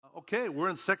Okay, we're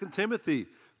in 2 Timothy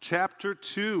chapter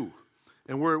 2,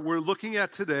 and we're looking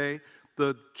at today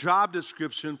the job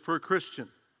description for a Christian.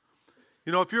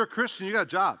 You know, if you're a Christian, you got a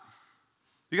job.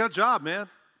 You got a job, man.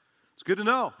 It's good to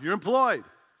know. You're employed.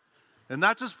 And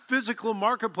not just physical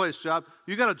marketplace job,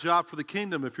 you got a job for the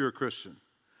kingdom if you're a Christian.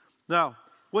 Now,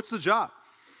 what's the job?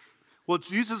 Well,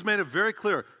 Jesus made it very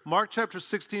clear. Mark chapter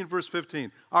 16, verse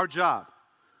 15, our job.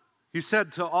 He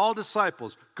said to all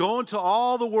disciples, go into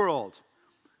all the world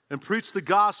and preach the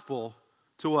gospel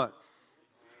to what?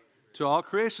 To all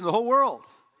creation, the whole world.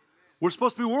 We're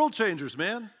supposed to be world changers,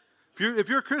 man. If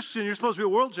you're a Christian, you're supposed to be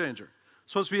a world changer.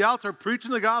 Supposed to be out there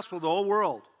preaching the gospel to the whole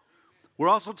world. We're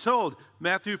also told,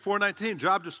 Matthew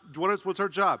 4:19, what's our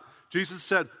job? Jesus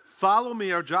said, follow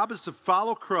me. Our job is to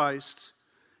follow Christ,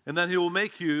 and then he will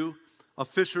make you a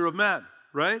fisher of men,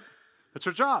 right? That's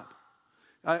our job.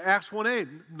 Acts 1:8,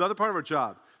 another part of our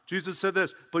job. Jesus said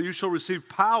this, but you shall receive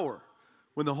power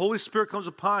when the Holy Spirit comes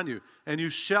upon you, and you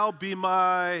shall be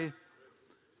my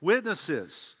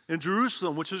witnesses in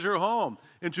Jerusalem, which is your home,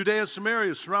 in Judea and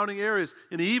Samaria, surrounding areas,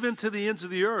 and even to the ends of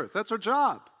the earth. That's our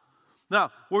job.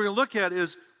 Now, what we're going to look at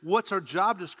is what's our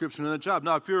job description in that job.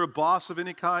 Now, if you're a boss of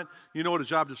any kind, you know what a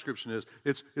job description is.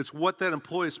 It's what that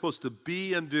employee is supposed to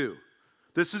be and do.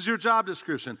 This is your job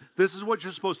description. This is what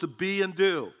you're supposed to be and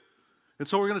do. And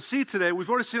so we're going to see today, we've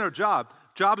already seen our job.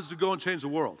 Job is to go and change the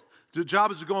world. The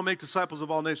job is to go and make disciples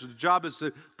of all nations. The job is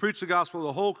to preach the gospel to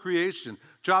the whole creation.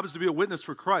 Job is to be a witness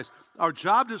for Christ. Our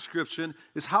job description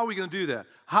is how are we going to do that?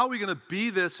 How are we going to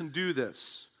be this and do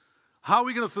this? How are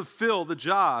we going to fulfill the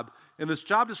job? And this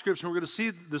job description we're going to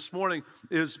see this morning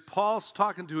is Paul's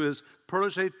talking to his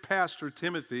protege pastor,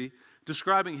 Timothy,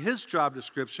 describing his job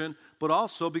description, but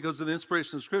also because of the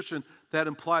inspiration of Scripture, that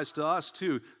implies to us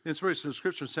too. The inspiration of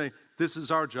Scripture saying this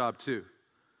is our job too.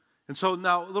 And so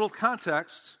now, a little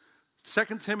context.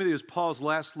 2 Timothy is Paul's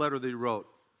last letter that he wrote.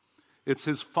 It's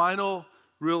his final,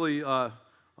 really,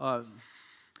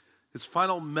 his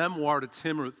final memoir to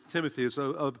Timothy. It's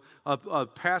a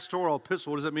pastoral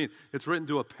epistle. What does that mean? It's written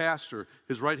to a pastor,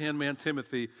 his right-hand man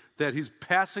Timothy, that he's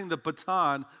passing the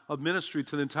baton of ministry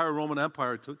to the entire Roman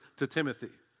Empire to Timothy.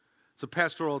 It's a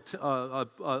pastoral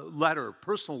letter,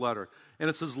 personal letter. And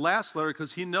it's his last letter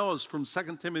because he knows from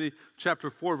 2 Timothy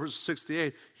chapter 4, verse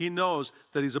 68, he knows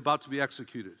that he's about to be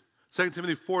executed. 2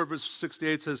 Timothy 4, verse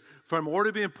 68 says, for I'm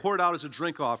already being poured out as a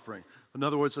drink offering. In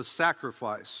other words, a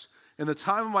sacrifice. And the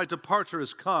time of my departure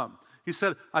has come. He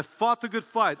said, I've fought the good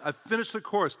fight. I've finished the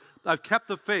course. I've kept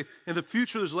the faith. In the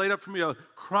future, there's laid up for me a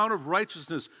crown of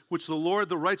righteousness, which the Lord,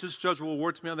 the righteous judge, will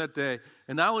award to me on that day.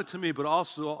 And not only to me, but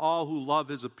also to all who love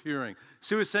his appearing.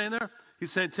 See what he's saying there?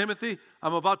 He's saying, Timothy,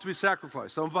 I'm about to be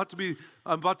sacrificed. I'm about to be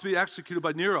executed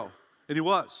by Nero. And he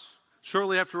was.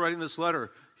 Shortly after writing this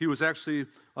letter, he was actually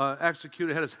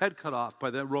executed, had his head cut off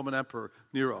by the Roman Emperor,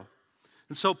 Nero.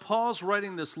 And so Paul's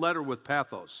writing this letter with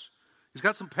pathos. He's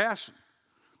got some passion.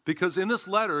 Because in this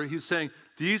letter, he's saying,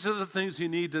 these are the things you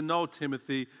need to know,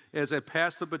 Timothy, as I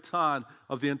pass the baton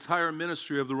of the entire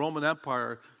ministry of the Roman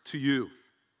Empire to you.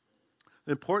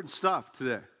 Important stuff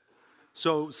today.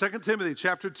 So 2 Timothy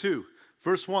chapter 2,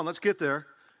 verse 1, let's get there.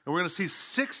 And we're going to see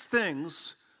 6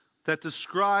 things that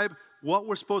describe what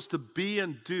we're supposed to be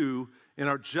and do in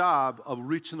our job of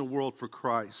reaching the world for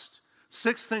Christ.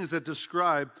 6 things that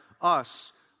describe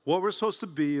us, what we're supposed to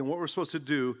be and what we're supposed to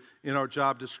do in our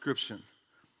job description.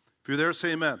 If you're there,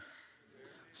 say amen.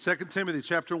 2 Timothy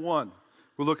chapter 1.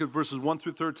 We'll look at verses 1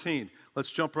 through 13.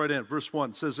 Let's jump right in. Verse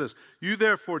 1 says this. You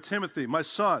therefore, Timothy, my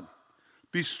son,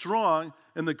 be strong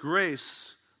in the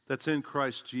grace that's in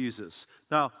Christ Jesus.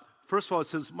 Now, first of all, it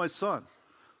says, my son.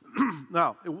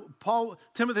 Now,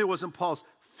 Timothy wasn't Paul's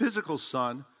physical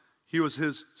son. He was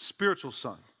his spiritual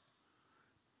son.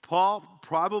 Paul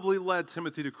probably led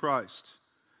Timothy to Christ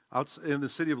out in the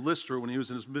city of Lystra when he was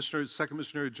in his second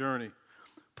missionary journey.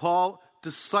 Paul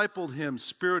discipled him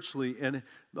spiritually and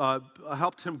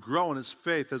helped him grow in his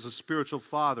faith as a spiritual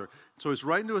father. So he's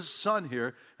writing to his son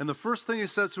here, and the first thing he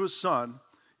says to his son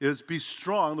is be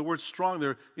strong. The word strong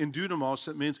there, in dunamos,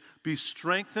 it means be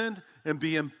strengthened and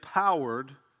be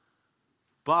empowered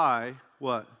by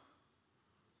what?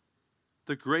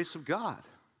 The grace of God.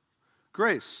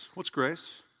 Grace. What's grace?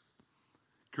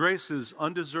 Grace is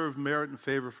undeserved merit and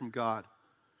favor from God.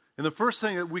 And the first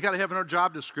thing that we got to have in our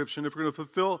job description, if we're going to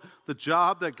fulfill the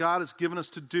job that God has given us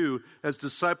to do as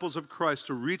disciples of Christ,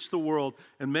 to reach the world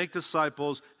and make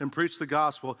disciples and preach the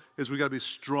gospel, is we got to be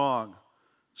strong.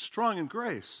 Strong in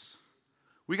grace.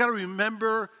 We got to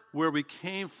remember where we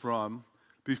came from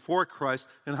before Christ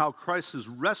and how Christ has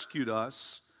rescued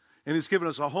us and he's given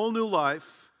us a whole new life,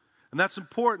 And that's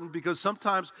important because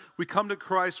sometimes we come to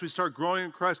Christ, we start growing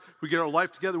in Christ, we get our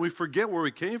life together, we forget where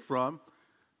we came from.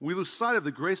 We lose sight of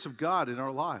the grace of God in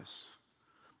our lives.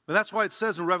 And that's why it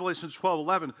says in Revelation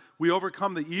 12:11, we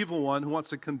overcome the evil one who wants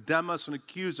to condemn us and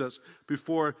accuse us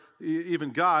before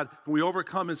even God. And we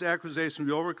overcome his accusation,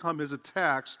 we overcome his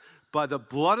attacks by the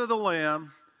blood of the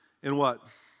Lamb and what?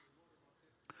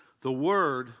 The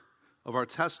word of our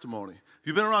testimony. If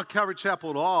you've been around Calvary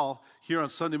Chapel at all here on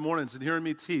Sunday mornings and hearing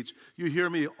me teach, you hear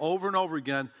me over and over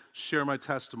again share my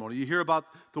testimony. You hear about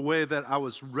the way that I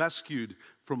was rescued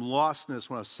from lostness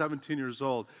when I was 17 years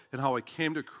old and how I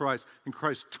came to Christ, and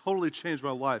Christ totally changed my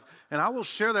life. And I will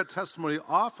share that testimony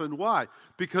often. Why?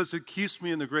 Because it keeps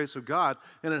me in the grace of God,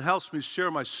 and it helps me share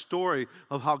my story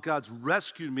of how God's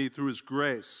rescued me through his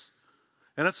grace.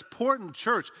 And it's important,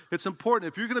 church. It's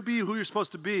important. If you're going to be who you're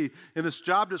supposed to be in this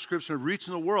job description of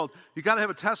reaching the world, you got to have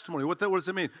a testimony. What does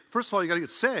it mean? First of all, you got to get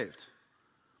saved.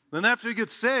 Then after you get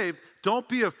saved, don't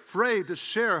be afraid to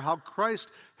share how Christ,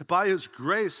 by his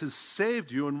grace, has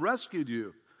saved you and rescued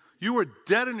you. You were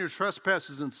dead in your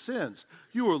trespasses and sins.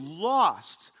 You were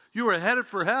lost. You were headed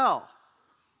for hell.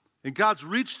 And God's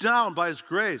reached down by his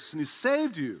grace, and he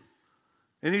saved you.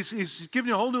 And he's given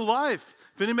you a whole new life.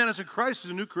 If any man is in Christ,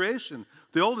 he's a new creation.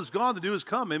 The old is gone, the new has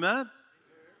come. Amen?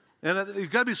 And you've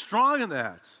got to be strong in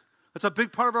that. That's a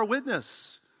big part of our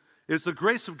witness. It's the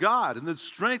grace of God and the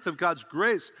strength of God's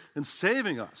grace in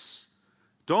saving us.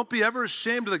 Don't be ever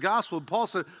ashamed of the gospel. Paul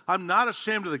said, I'm not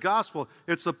ashamed of the gospel.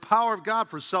 It's the power of God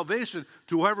for salvation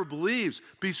to whoever believes.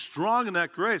 Be strong in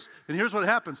that grace. And here's what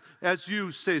happens. As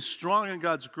you stay strong in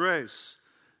God's grace,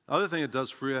 the other thing it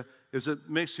does for you is it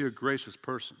makes you a gracious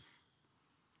person.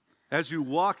 As you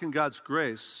walk in God's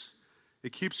grace,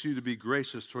 it keeps you to be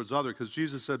gracious towards others, because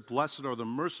Jesus said, blessed are the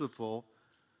merciful,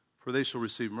 for they shall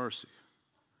receive mercy.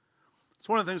 It's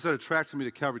one of the things that attracted me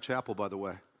to Calvary Chapel, by the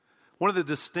way. One of the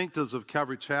distinctives of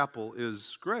Calvary Chapel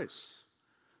is grace.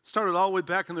 It started all the way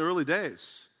back in the early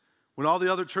days, when all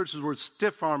the other churches were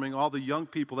stiff-arming all the young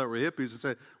people that were hippies and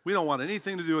said, we don't want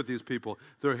anything to do with these people.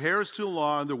 Their hair is too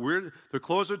long, they're weird, their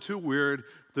clothes are too weird,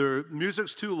 their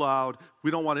music's too loud,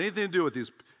 we don't want anything to do with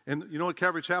these. And you know what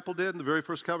Calvary Chapel did in the very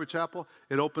first Calvary Chapel?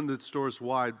 It opened its doors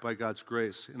wide by God's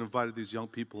grace and invited these young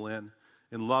people in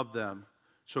and loved them,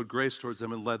 showed grace towards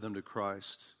them, and led them to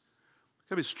Christ. You've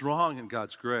got to be strong in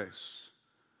God's grace.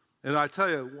 And I tell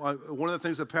you, one of the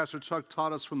things that Pastor Chuck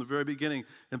taught us from the very beginning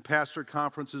in pastor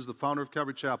conferences, the founder of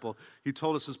Calvary Chapel, he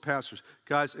told us as pastors,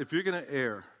 guys, if you're going to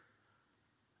err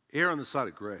on the side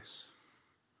of grace.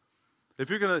 If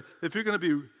you're going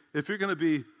to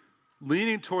be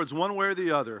leaning towards one way or the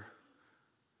other,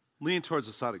 lean towards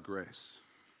the side of grace.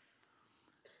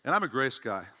 And I'm a grace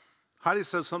guy. Heidi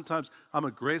says sometimes I'm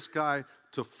a grace guy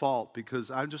to fault,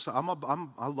 because I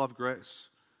love grace.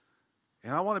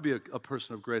 And I want to be a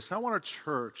person of grace. And I want our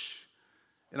church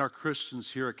and our Christians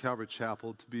here at Calvary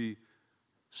Chapel to be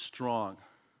strong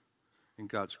in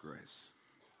God's grace.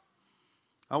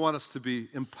 I want us to be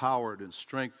empowered and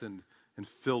strengthened and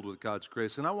filled with God's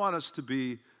grace. And I want us to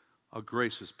be a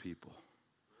gracious people.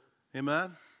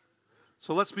 Amen?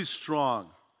 So let's be strong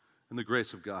in the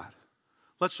grace of God.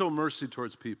 Let's show mercy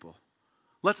towards people.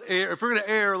 Let's err. If we're going to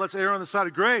err, let's err on the side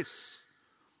of grace.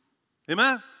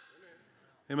 Amen?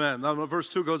 Amen. Now, verse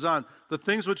 2 goes on. The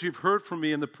things which you've heard from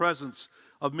me in the presence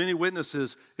of many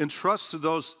witnesses, entrust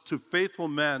to faithful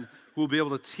men who will be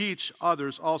able to teach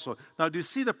others also. Now, do you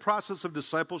see the process of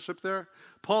discipleship there?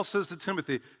 Paul says to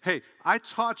Timothy, hey, I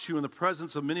taught you in the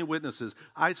presence of many witnesses.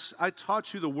 I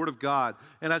taught you the Word of God.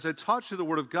 And as I taught you the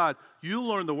Word of God, you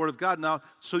learned the Word of God now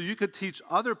so you could teach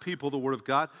other people the Word of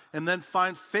God, and then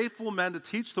find faithful men to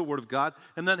teach the Word of God,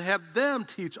 and then have them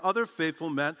teach other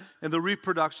faithful men, and the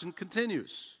reproduction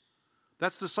continues.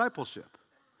 That's discipleship.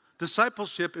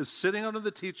 Discipleship is sitting under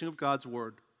the teaching of God's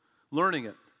Word, learning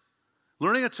it.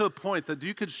 Learning it to a point that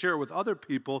you can share with other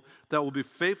people that will be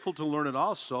faithful to learn it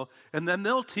also, and then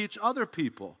they'll teach other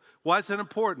people. Why is that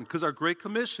important? Because our Great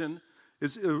Commission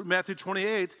is Matthew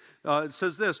 28. It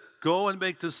says this, go and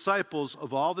make disciples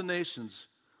of all the nations,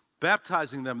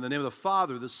 baptizing them in the name of the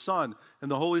Father, the Son,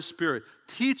 and the Holy Spirit,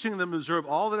 teaching them to observe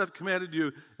all that I've commanded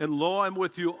you, and lo, I'm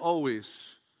with you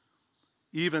always,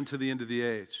 even to the end of the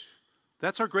age.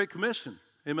 That's our Great Commission.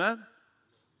 Amen?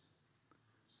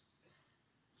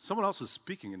 Someone else is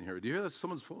speaking in here. Do you hear that?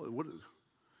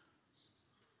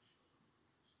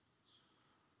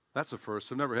 That's a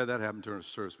first. I've never had that happen during a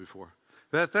service before.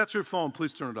 If that's your phone,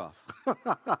 please turn it off.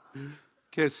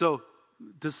 Okay, so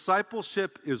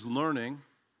discipleship is learning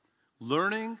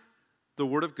the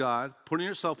Word of God, putting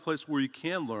yourself in a place where you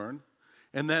can learn,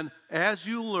 And then as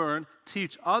you learn,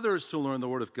 teach others to learn the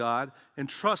Word of God and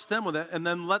trust them with it, and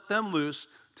then let them loose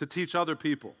to teach other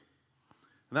people.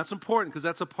 And that's important because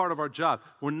that's a part of our job.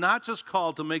 We're not just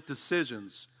called to make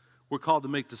decisions. We're called to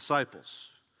make disciples.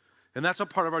 And that's a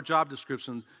part of our job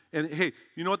description. And hey,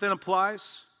 you know what that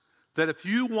implies? That if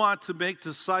you want to make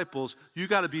disciples, you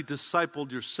got to be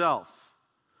discipled yourself.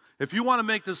 If you want to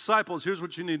make disciples, here's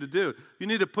what you need to do. You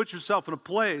need to put yourself in a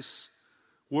place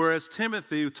where, as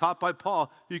Timothy, taught by Paul,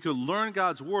 you could learn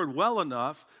God's Word well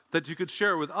enough that you could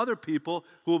share it with other people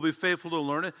who will be faithful to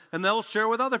learn it, and they'll share it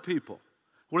with other people.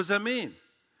 What does that mean?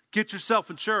 Get yourself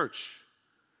in church.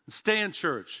 Stay in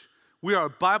church. We are a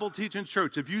Bible-teaching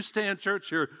church. If you stay in church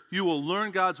here, you will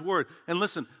learn God's Word. And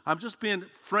listen, I'm just being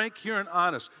frank here and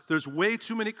honest. There's way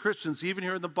too many Christians, even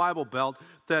here in the Bible Belt,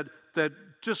 that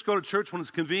just go to church when it's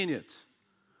convenient.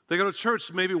 They go to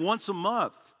church maybe once a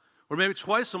month or maybe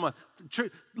twice a month.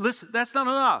 Listen, that's not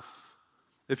enough.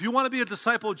 If you want to be a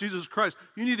disciple of Jesus Christ,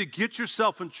 you need to get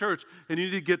yourself in church and you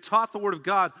need to get taught the Word of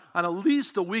God on at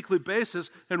least a weekly basis.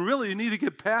 And really, you need to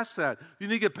get past that. You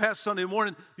need to get past Sunday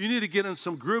morning. You need to get in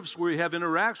some groups where you have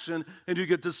interaction and you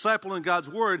get discipled in God's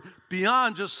Word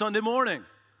beyond just Sunday morning.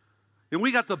 And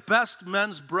we got the best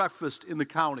men's breakfast in the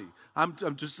county. I'm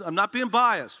not being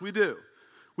biased. We do.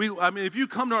 If you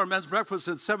come to our men's breakfast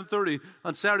at 7:30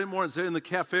 on Saturday mornings in the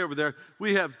cafe over there,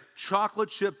 we have chocolate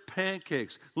chip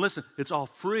pancakes. Listen, it's all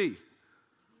free.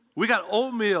 We got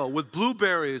oatmeal with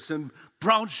blueberries and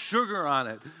brown sugar on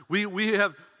it. We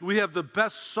have the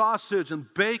best sausage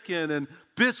and bacon and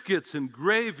biscuits and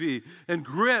gravy and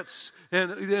grits.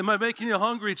 And am I making you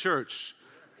hungry, church?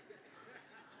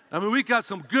 We got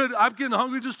some good. I'm getting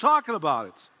hungry just talking about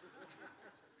it.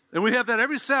 And we have that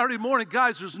every Saturday morning.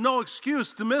 Guys, there's no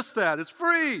excuse to miss that. It's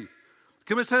free.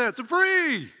 Can I say that? It's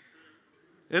free.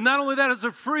 And not only that is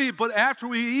it free, but after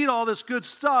we eat all this good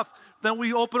stuff, then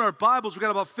we open our Bibles. We've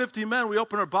got about 50 men. We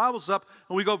open our Bibles up,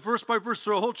 and we go verse by verse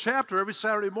through a whole chapter every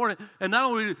Saturday morning. And not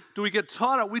only do we get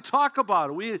taught it, we talk about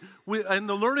it. And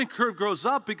the learning curve grows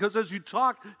up because as you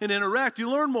talk and interact, you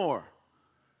learn more.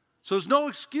 So there's no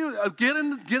excuse. Get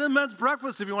in men's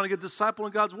breakfast if you want to get discipled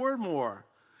in God's Word more.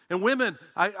 And women,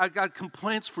 I got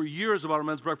complaints for years about our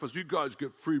men's breakfast. You guys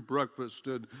get free breakfast,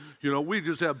 and we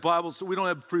just have Bibles, so we don't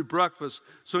have free breakfast.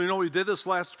 So what we did this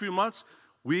last few months?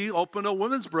 We opened a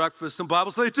women's breakfast and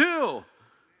Bible study too.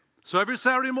 So every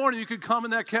Saturday morning you could come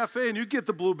in that cafe and you get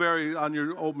the blueberry on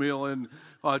your oatmeal and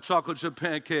chocolate chip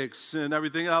pancakes and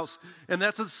everything else. And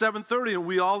that's at 7:30, and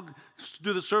we all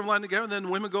do the serve line together, and then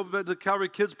women go to the Calvary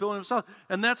Kids Building themselves.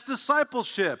 And that's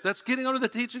discipleship. That's getting under the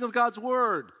teaching of God's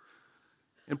Word.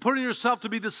 And putting yourself to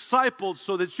be discipled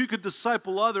so that you could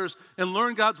disciple others and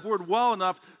learn God's Word well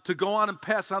enough to go on and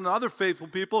pass on to other faithful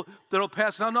people that will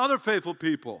pass it on to other faithful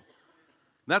people.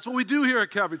 And that's what we do here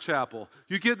at Calvary Chapel.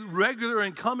 You get regular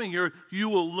in coming here, you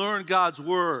will learn God's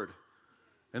Word.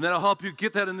 And that'll help you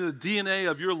get that into the DNA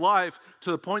of your life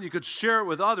to the point you could share it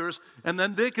with others, and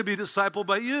then they could be discipled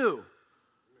by you.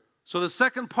 So the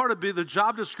second part of the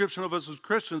job description of us as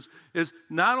Christians is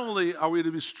not only are we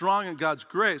to be strong in God's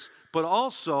grace, but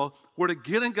also we're to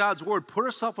get in God's Word, put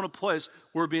ourselves in a place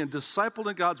where we're being discipled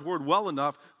in God's Word well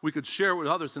enough, we could share it with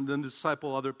others and then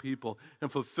disciple other people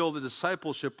and fulfill the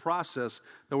discipleship process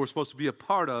that we're supposed to be a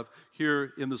part of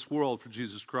here in this world for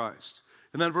Jesus Christ.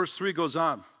 And then verse 3 goes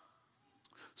on.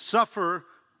 Suffer,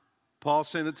 Paul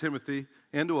saying to Timothy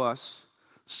and to us,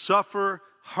 suffer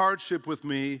hardship with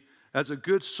me as a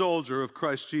good soldier of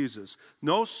Christ Jesus.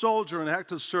 No soldier in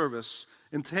active service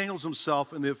entangles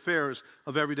himself in the affairs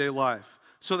of everyday life,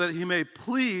 so that he may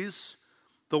please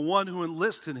the one who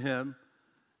enlisted him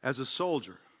as a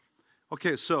soldier.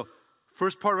 Okay, so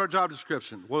first part of our job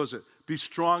description, what is it? Be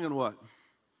strong in what?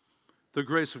 The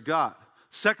grace of God.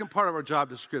 Second part of our job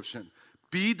description,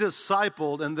 be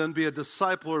discipled and then be a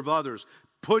discipler of others.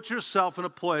 Put yourself in a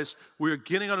place where you're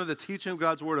getting under the teaching of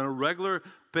God's Word on a regular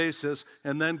basis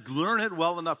and then learn it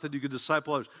well enough that you can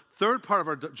disciple others. Third part of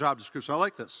our job description, I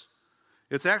like this.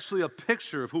 It's actually a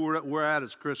picture of who we're at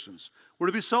as Christians. We're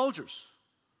to be soldiers.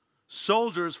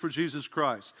 Soldiers for Jesus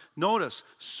Christ. Notice,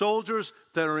 soldiers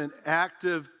that are in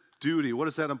active duty. What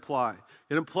does that imply?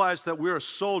 It implies that we are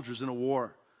soldiers in a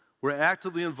war. We're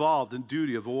actively involved in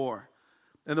duty of war.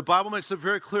 And the Bible makes it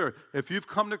very clear. If you've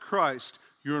come to Christ,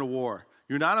 you're in a war.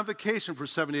 You're not on vacation for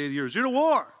 70, 80 years. You're in a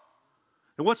war.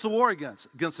 And what's the war against?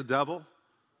 Against the devil,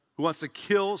 who wants to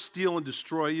kill, steal, and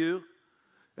destroy you.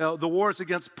 The war is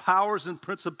against powers and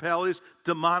principalities,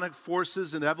 demonic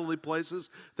forces in heavenly places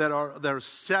that are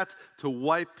set to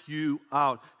wipe you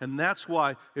out. And that's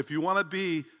why, if you want to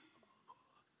be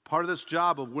part of this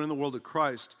job of winning the world to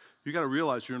Christ, you got to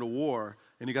realize you're in a war,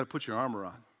 and you got to put your armor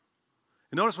on.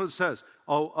 And notice what it says.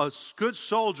 A good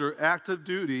soldier, active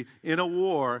duty in a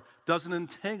war, doesn't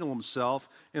entangle himself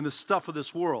in the stuff of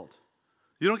this world.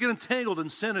 You don't get entangled in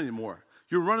sin anymore.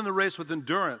 You're running the race with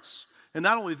endurance. And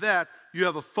not only that, you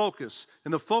have a focus.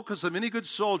 And the focus of any good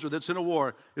soldier that's in a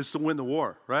war is to win the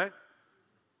war, right?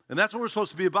 And that's what we're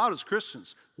supposed to be about as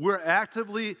Christians. We're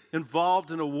actively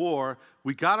involved in a war.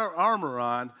 We got our armor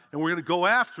on, and we're going to go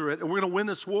after it, and we're going to win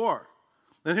this war.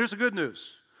 And here's the good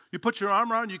news. You put your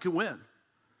armor on, you can win.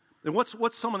 And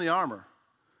what's some of the armor?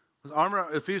 Armor,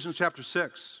 Ephesians chapter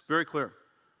 6, very clear.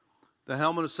 The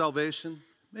helmet of salvation.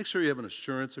 Make sure you have an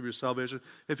assurance of your salvation.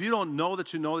 If you don't know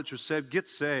that you're saved, get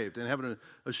saved and have an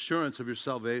assurance of your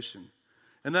salvation.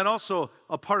 And then also,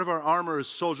 a part of our armor as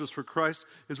soldiers for Christ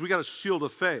is we got a shield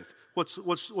of faith.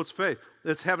 What's faith?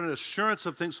 It's having an assurance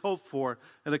of things hoped for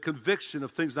and a conviction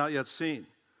of things not yet seen.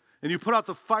 And you put out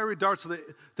the fiery darts of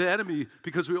the enemy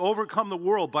because we overcome the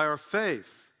world by our faith.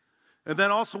 And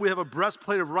then also we have a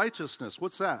breastplate of righteousness.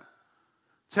 What's that?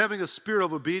 It's having a spirit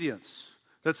of obedience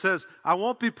that says, I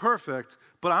won't be perfect,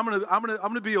 but I'm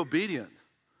gonna be obedient.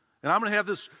 And I'm going to have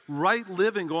this right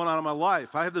living going on in my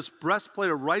life. I have this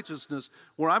breastplate of righteousness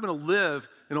where I'm going to live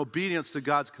in obedience to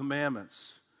God's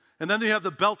commandments. And then you have the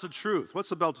belt of truth. What's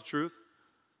the belt of truth?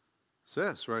 It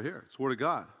says right here. It's the Word of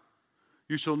God.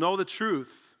 You shall know the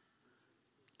truth.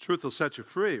 Truth will set you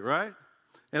free, right?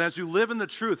 And as you live in the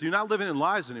truth, you're not living in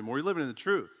lies anymore. You're living in the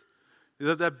truth.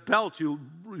 That belt, you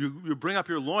bring up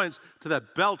your loins to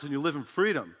that belt and you live in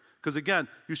freedom. Because again,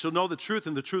 you shall know the truth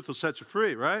and the truth will set you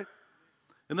free, right?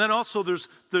 And then also there's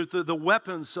the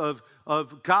weapons of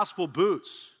gospel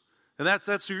boots. And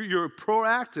that's you're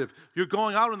proactive. You're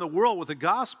going out in the world with the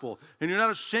gospel. And you're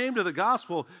not ashamed of the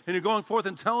gospel. And you're going forth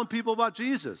and telling people about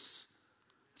Jesus.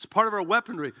 It's part of our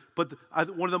weaponry. But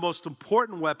one of the most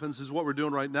important weapons is what we're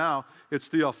doing right now. It's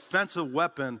the offensive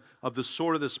weapon of the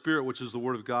sword of the Spirit, which is the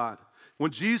Word of God. When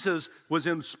Jesus was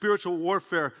in spiritual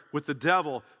warfare with the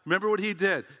devil, remember what he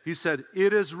did? He said,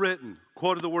 it is written,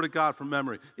 quoted the Word of God from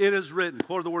memory. It is written,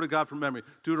 quoted the Word of God from memory.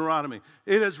 Deuteronomy.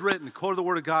 It is written, quoted the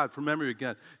Word of God from memory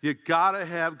again. You got to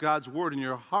have God's Word in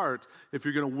your heart if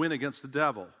you're going to win against the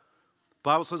devil. The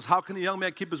Bible says, how can a young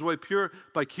man keep his way pure?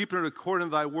 By keeping it according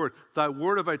to thy word. Thy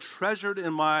word have I treasured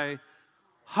in my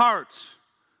heart,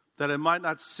 that I might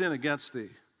not sin against thee.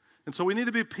 And so we need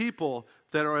to be people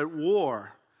that are at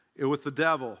war with the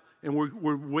devil. And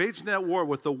we're waging that war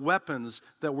with the weapons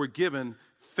that we're given: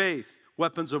 faith,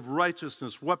 weapons of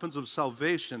righteousness, weapons of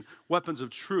salvation, weapons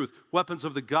of truth, weapons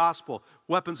of the gospel,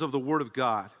 weapons of the Word of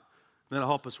God. And that'll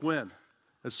help us win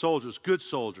as soldiers, good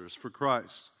soldiers for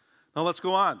Christ. Now let's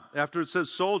go on. After it says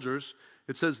soldiers,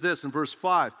 it says this in verse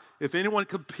 5. If anyone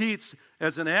competes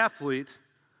as an athlete,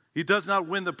 he does not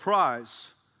win the prize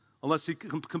unless he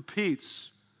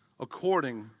competes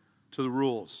according to the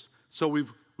rules. So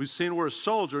we've seen we're a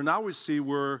soldier. Now we see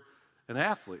we're an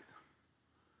athlete.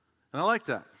 And I like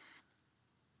that.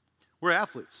 We're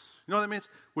athletes. You know what that means?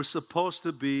 We're supposed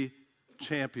to be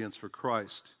champions for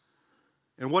Christ.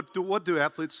 And what do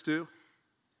athletes do?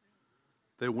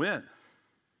 They win.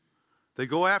 They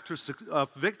go after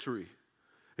victory.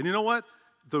 And you know what?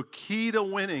 The key to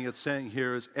winning, it's saying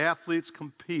here, is athletes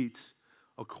compete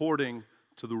according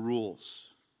to the rules.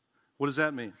 What does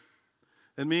that mean?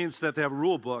 It means that they have a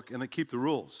rule book and they keep the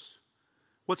rules.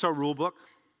 What's our rule book?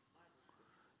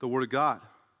 The Word of God.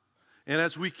 And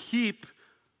as we keep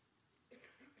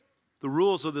the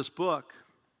rules of this book,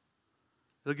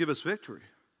 it'll give us victory.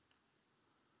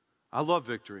 I love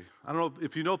victory. I don't know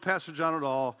if you know Pastor John at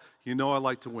all, you know I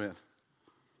like to win.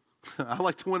 I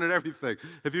like to win at everything.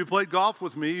 If you played golf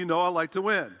with me, you know I like to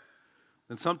win.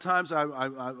 And sometimes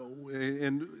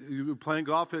in playing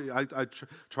golf, I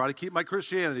try to keep my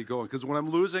Christianity going, because when I'm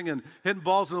losing and hitting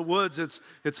balls in the woods,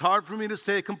 it's hard for me to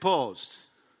stay composed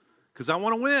because I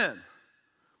want to win.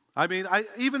 I mean,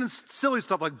 even in silly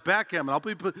stuff like backgammon, I'll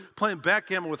be playing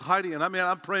backgammon with Heidi, and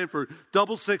I'm praying for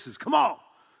double sixes. Come on,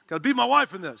 got to beat my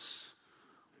wife in this.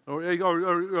 Or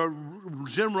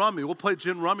gin rummy. We'll play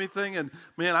gin rummy thing, and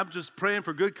man, I'm just praying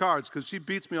for good cards because she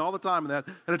beats me all the time in that,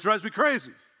 and it drives me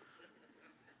crazy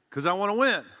because I want to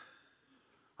win.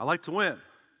 I like to win.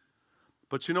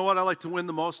 But you know what I like to win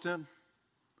the most in?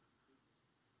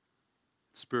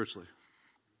 Spiritually.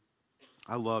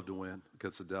 I love to win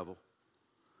against the devil.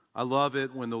 I love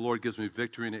it when the Lord gives me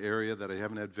victory in an area that I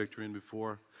haven't had victory in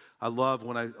before. I love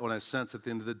when I sense at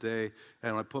the end of the day,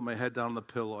 and when I put my head down on the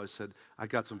pillow, I said, I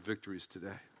got some victories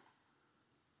today.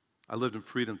 I lived in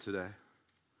freedom today.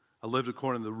 I lived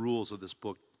according to the rules of this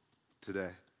book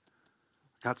today.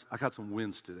 I got some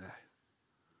wins today.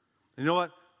 And you know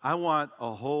what? I want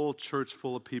a whole church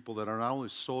full of people that are not only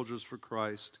soldiers for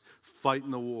Christ, fighting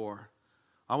the war,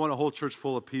 I want a whole church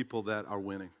full of people that are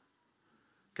winning.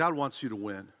 God wants you to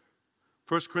win.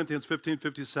 1 Corinthians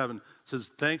 15:57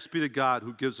 says, thanks be to God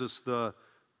who gives us the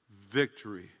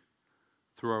victory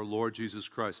through our Lord Jesus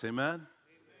Christ. Amen?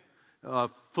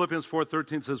 Philippians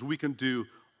 4:13 says, we can do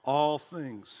all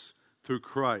things through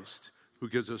Christ who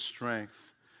gives us strength.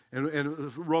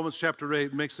 And Romans chapter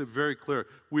 8 makes it very clear.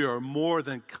 We are more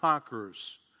than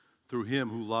conquerors through him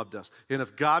who loved us. And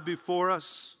if God be for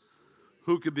us,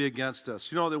 who could be against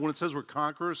us? You know that when it says we're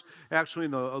conquerors, actually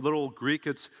in the little Greek,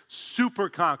 it's super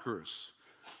conquerors.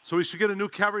 So we should get a new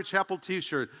Calvary Chapel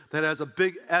t-shirt that has a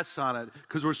big S on it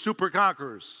because we're super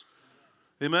conquerors.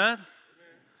 Amen?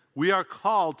 We are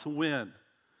called to win.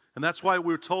 And that's why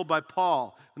we're told by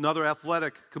Paul, another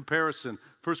athletic comparison,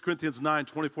 1 Corinthians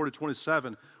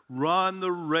 9:24-27, run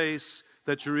the race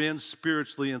that you're in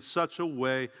spiritually in such a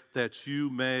way that you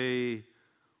may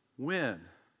win.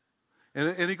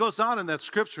 And he goes on in that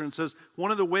scripture and says,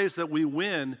 one of the ways that we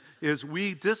win is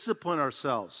we discipline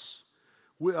ourselves.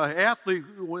 An athlete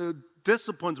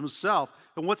disciplines himself.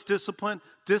 And what's discipline?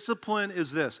 Discipline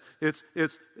is this. It's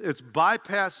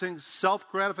bypassing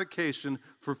self-gratification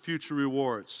for future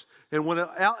rewards. And when an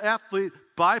athlete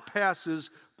bypasses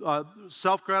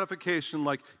self-gratification,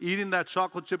 like eating that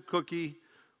chocolate chip cookie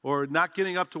or not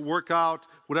getting up to work out,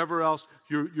 whatever else,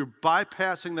 you're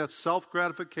bypassing that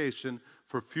self-gratification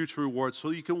for future rewards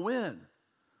so you can win.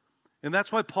 And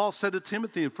that's why Paul said to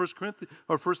Timothy in 1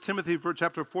 Timothy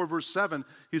chapter 4, verse 7,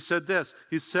 he said this,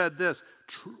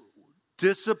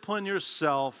 discipline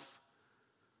yourself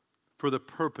for the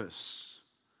purpose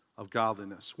of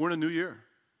godliness. We're in a new year.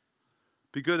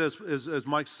 Be good, as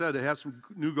Mike said, to have some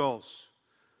new goals.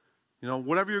 You know,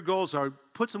 whatever your goals are,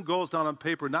 put some goals down on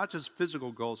paper, not just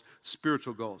physical goals,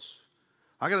 spiritual goals.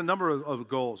 I got a number of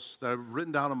goals that I've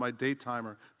written down on my date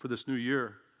timer for this new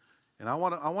year. And I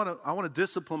want to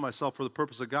discipline myself for the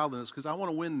purpose of godliness because I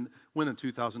want to win in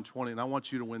 2020, and I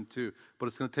want you to win too. But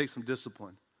it's going to take some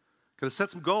discipline. Got to set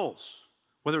some goals,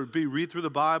 whether it be read through the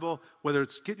Bible, whether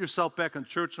it's get yourself back in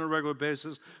church on a regular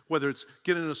basis, whether it's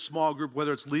get in a small group,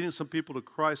 whether it's leading some people to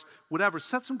Christ, whatever.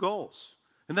 Set some goals,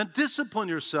 and then discipline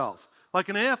yourself like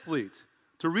an athlete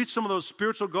to reach some of those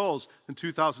spiritual goals in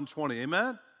 2020.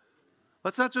 Amen?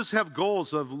 Let's not just have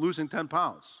goals of losing 10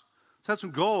 pounds. Let's have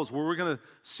some goals where we're going to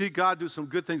see God do some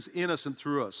good things in us and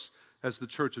through us as the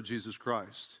church of Jesus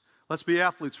Christ. Let's be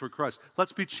athletes for Christ.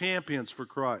 Let's be champions for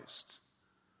Christ.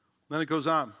 Then it goes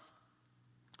on.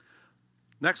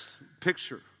 Next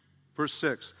picture, verse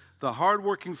 6. The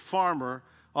hardworking farmer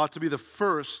ought to be the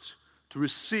first to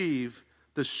receive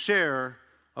the share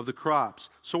of the crops.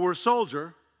 So we're a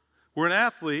soldier. We're an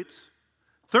athlete.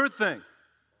 Third thing,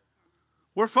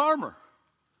 we're a farmer.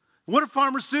 What do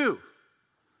farmers do?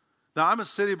 Now, I'm a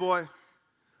city boy.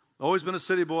 Always been a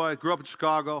city boy. Grew up in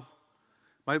Chicago.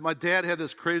 My dad had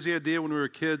this crazy idea when we were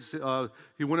kids.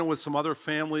 He went in with some other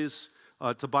families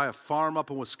to buy a farm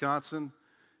up in Wisconsin.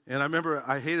 And I remember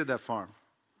I hated that farm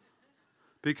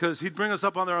because he'd bring us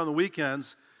up on there on the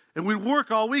weekends, and we'd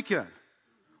work all weekend.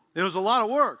 It was a lot of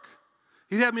work.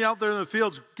 He'd have me out there in the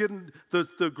fields getting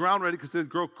the ground ready because they'd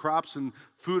grow crops and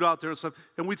food out there and stuff.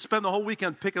 And we'd spend the whole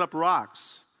weekend picking up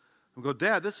rocks. And go,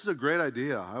 Dad, this is a great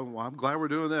idea. I'm glad we're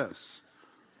doing this.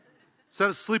 Instead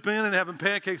of sleeping in and having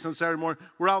pancakes on Saturday morning,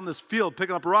 we're out in this field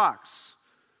picking up rocks.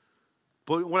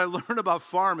 But what I learned about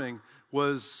farming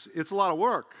was it's a lot of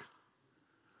work.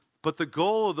 But the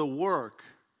goal of the work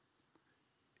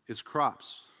is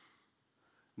crops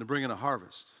and to bring in a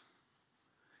harvest.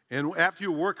 And after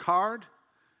you work hard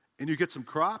and you get some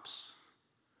crops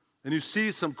and you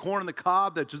see some corn on the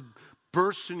cob that just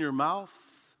bursts in your mouth,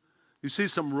 you see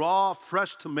some raw,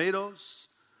 fresh tomatoes,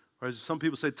 or as some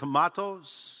people say,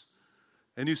 tomatoes,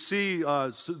 and you see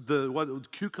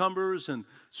cucumbers and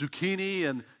zucchini,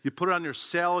 and you put it on your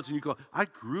salads, and you go, I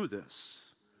grew this.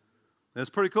 And it's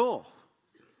pretty cool.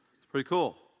 It's pretty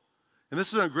cool. And this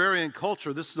is an agrarian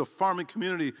culture. This is a farming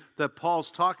community that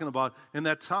Paul's talking about. In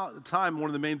that time, one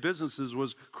of the main businesses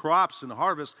was crops and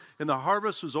harvest. And the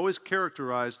harvest was always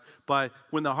characterized by,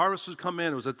 when the harvest would come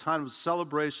in, it was a time of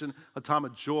celebration, a time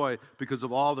of joy because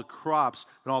of all the crops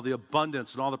and all the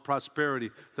abundance and all the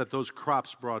prosperity that those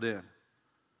crops brought in.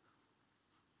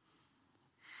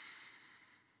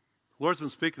 The Lord's been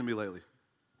speaking to me lately.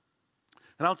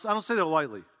 And I don't say that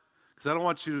lightly, because I don't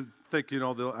want you to think,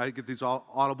 I get these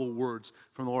audible words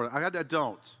from the Lord. I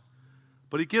don't.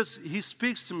 But He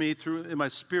speaks to me in my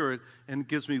spirit and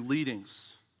gives me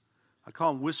leadings. I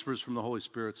call them whispers from the Holy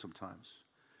Spirit sometimes.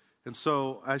 And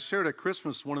so I shared at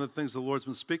Christmas, one of the things the Lord's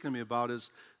been speaking to me about is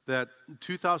that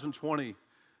 2020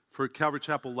 for Calvary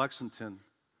Chapel Lexington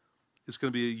is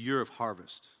going to be a year of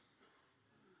harvest.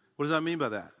 What does that mean by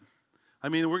that? I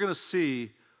mean, we're going to see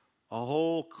a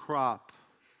whole crop,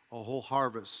 a whole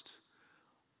harvest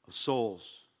of souls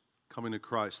coming to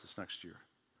Christ this next year.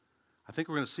 I think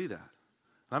we're going to see that.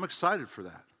 And I'm excited for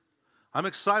that. I'm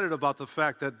excited about the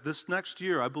fact that this next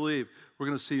year, I believe, we're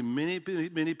going to see many, many,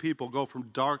 many people go from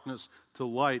darkness to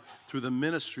light through the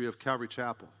ministry of Calvary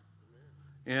Chapel.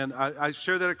 And I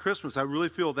share that at Christmas. I really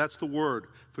feel that's the word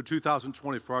for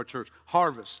 2020 for our church.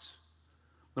 Harvest.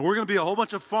 And we're going to be a whole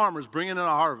bunch of farmers bringing in a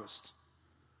harvest.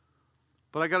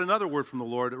 But I got another word from the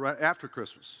Lord right after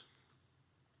Christmas.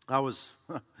 I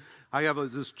have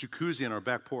this jacuzzi in our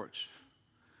back porch.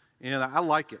 And I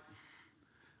like it.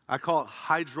 I call it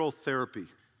hydrotherapy.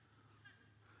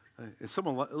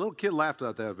 A little kid laughed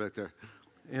at that back there.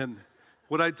 And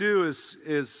what I do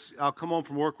is I'll come home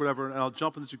from work, whatever, and I'll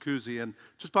jump in the jacuzzi, and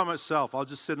just by myself, I'll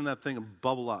just sit in that thing and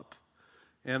bubble up.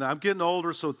 And I'm getting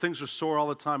older, so things are sore all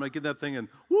the time. I get in that thing and,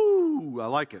 woo, I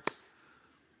like it.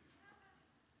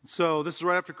 So this is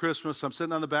right after Christmas. I'm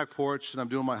sitting on the back porch, and I'm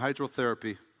doing my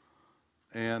hydrotherapy.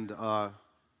 And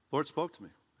Lord spoke to me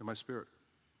in my spirit.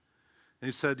 And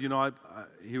he said,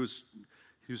 he was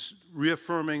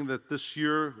reaffirming that this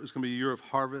year is going to be a year of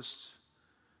harvest.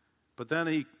 But then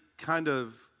he kind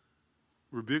of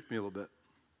rebuked me a little bit.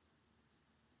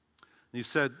 And he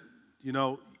said,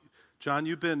 John,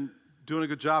 you've been doing a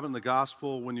good job in the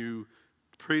gospel. When you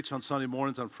preach on Sunday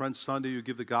mornings, on Friends Sunday, you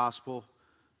give the gospel.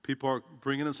 People are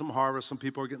bringing in some harvest. Some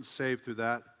people are getting saved through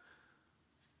that.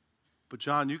 But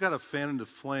John, you got to fan into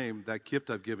flame that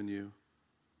gift I've given you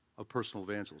of personal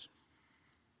evangelism.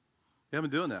 You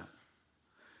haven't been doing that.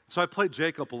 So I played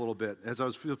Jacob a little bit as I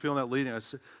was feeling that leading. I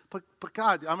said, but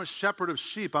God, I'm a shepherd of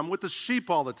sheep. I'm with the sheep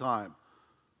all the time.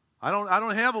 I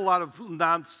don't have a lot of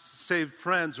non-saved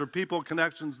friends or people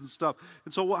connections and stuff.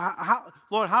 And so,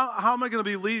 Lord, how am I going to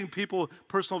be leading people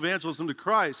personal evangelism to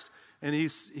Christ? And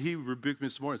he rebuked me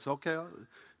this morning. I said, okay.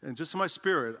 And just in my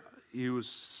spirit, he was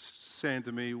saying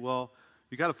to me, well,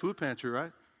 you got a food pantry,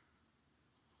 right?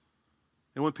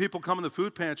 And when people come in the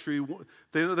food pantry,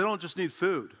 they don't just need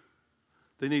food.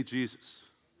 They need Jesus.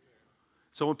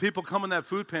 So when people come in that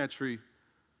food pantry,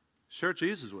 share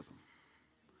Jesus with them.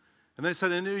 And they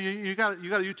said, and you got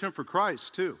a U-turn for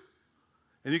Christ too.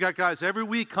 And you got guys every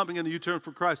week coming in a U-turn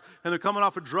for Christ. And they're coming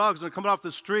off of drugs, and they're coming off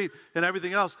the street and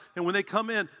everything else. And when they come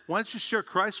in, why don't you share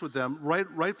Christ with them right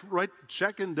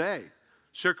check-in day.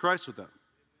 Share Christ with them.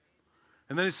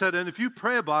 And then he said, and if you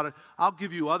pray about it, I'll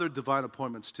give you other divine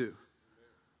appointments too.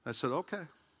 I said, okay.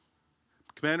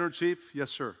 Commander-in-Chief,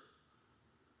 yes, sir.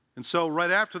 And so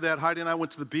right after that, Heidi and I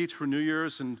went to the beach for New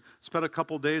Year's and spent a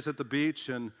couple days at the beach.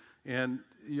 And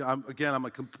I'm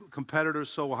a competitor,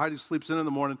 so Heidi sleeps in the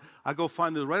morning. I go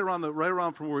find right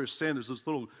around from where we're staying, there's this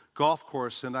little golf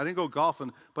course. And I didn't go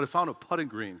golfing, but I found a putting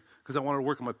green because I wanted to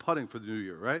work on my putting for the new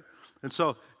year, right? And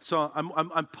so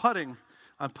I'm putting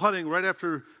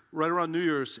right around New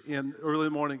Year's in early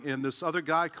morning, and this other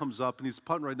guy comes up, and he's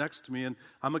putting right next to me, and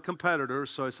I'm a competitor,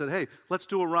 so I said, hey, let's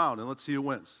do a round, and let's see who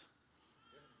wins.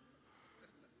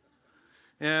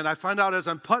 And I find out as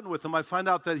I'm putting with him, I find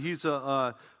out that he's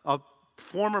a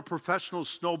former professional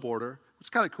snowboarder.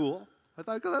 It's kind of cool. I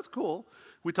thought, oh, that's cool.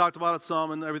 We talked about it some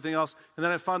and everything else. And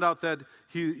then I found out that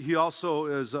he also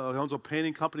owns a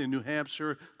painting company in New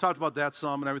Hampshire. Talked about that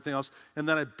some and everything else. And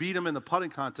then I beat him in the putting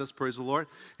contest, praise the Lord.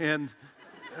 And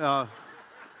then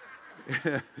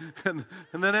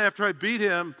after I beat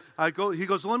him, he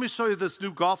goes, let me show you this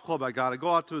new golf club I got. I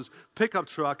go out to his pickup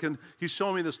truck, and he's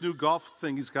showing me this new golf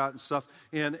thing he's got and stuff.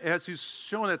 And as he's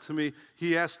showing it to me,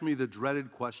 he asked me the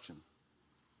dreaded question.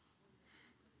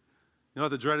 You know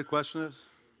what the dreaded question is?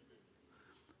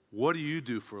 What do you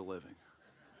do for a living?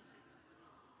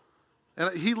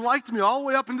 And he liked me all the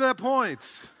way up into that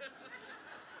point.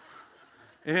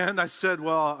 And I said,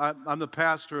 well, I'm the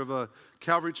pastor of a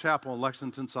Calvary Chapel in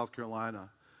Lexington, South Carolina.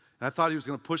 And I thought he was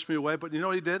going to push me away. But you know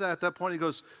what he did at that point? He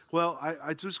goes, well,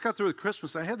 I just got through with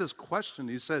Christmas. And I had this question.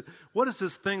 He said, what is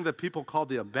this thing that people call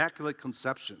the Immaculate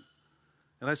Conception?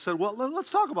 And I said, well, let's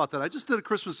talk about that. I just did a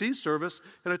Christmas Eve service,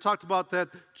 and I talked about that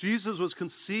Jesus was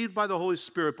conceived by the Holy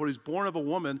Spirit, but he's born of a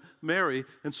woman, Mary,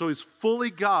 and so he's fully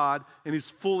God and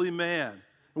he's fully man.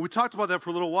 And we talked about that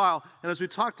for a little while, and as we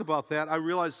talked about that, I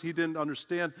realized he didn't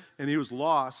understand, and he was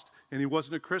lost, and he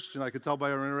wasn't a Christian. I could tell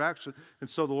by our interaction. And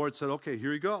so the Lord said, okay,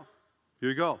 here you go. Here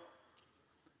you go.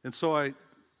 And so I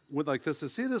went like this.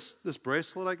 See this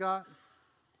bracelet I got?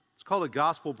 It's called a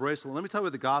gospel bracelet. Let me tell you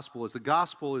what the gospel is. The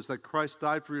gospel is that Christ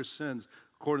died for your sins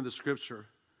according to the Scripture,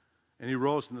 and he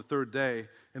rose on the third day.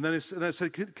 And then I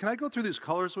said, can I go through these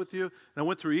colors with you? And I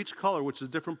went through each color, which is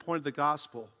a different point of the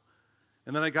gospel.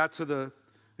 And then I got to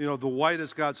the white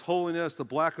is God's holiness, the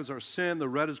black is our sin, the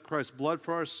red is Christ's blood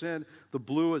for our sin, the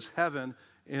blue is heaven.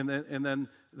 And then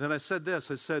I said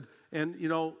this. I said, and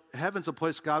heaven's a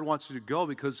place God wants you to go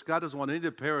because God doesn't want any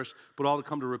to perish, but all to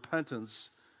come to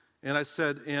repentance. And I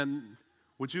said, and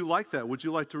would you like that? Would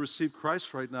you like to receive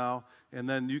Christ right now? And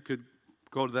then you could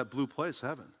go to that blue place,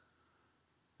 heaven.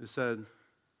 He said,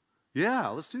 yeah,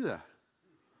 let's do that.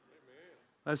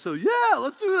 I said, yeah,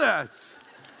 let's do that.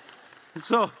 And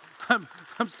so I'm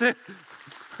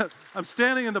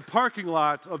standing in the parking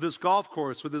lot of this golf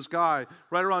course with this guy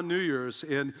right around New Year's,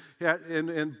 and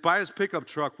by his pickup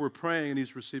truck, we're praying, and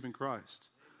he's receiving Christ.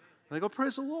 And I go,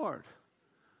 praise the Lord.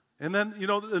 And then,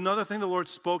 another thing the Lord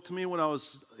spoke to me when I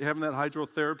was having that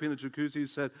hydrotherapy in the jacuzzi, he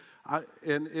said,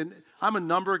 and I'm a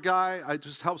number guy. It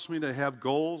just helps me to have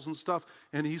goals and stuff.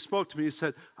 And he spoke to me. He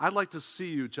said, I'd like to see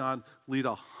you, John, lead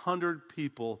 100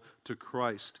 people to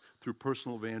Christ through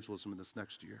personal evangelism in this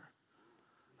next year.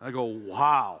 I go,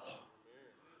 wow.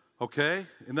 Okay?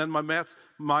 And then my math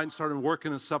mind started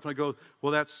working and stuff, and I go,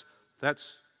 well, that's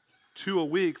 2 a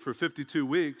week for 52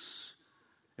 weeks.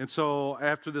 And so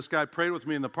after this guy prayed with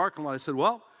me in the parking lot, I said,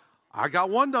 well, I got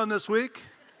 1 done this week.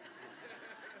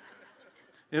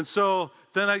 And so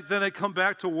then I come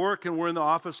back to work, and we're in the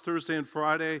office Thursday and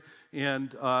Friday,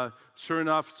 and sure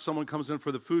enough, someone comes in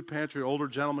for the food pantry, an older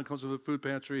gentleman comes in for the food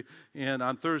pantry, and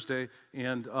on Thursday,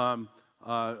 and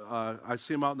I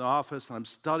see him out in the office, and I'm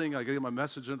studying. I got to get my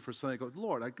message in for Sunday. I go,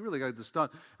 Lord, I really got to get this done.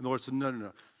 And the Lord said,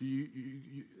 no. You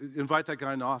invite that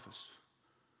guy in the office.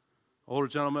 Older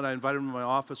gentleman, I invited him to my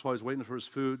office while he was waiting for his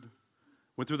food.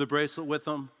 Went through the bracelet with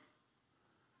him.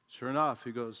 Sure enough,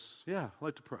 he goes, yeah, I'd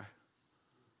like to pray.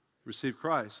 Receive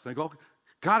Christ. And I go,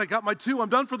 God, I got my 2. I'm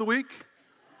done for the week.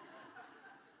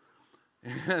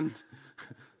 And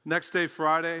next day,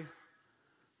 Friday,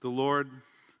 the Lord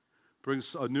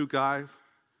brings a new guy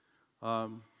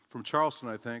from Charleston,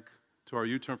 I think, to our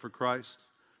U-Turn for Christ.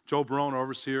 Joe Barone, our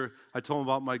overseer, I told him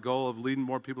about my goal of leading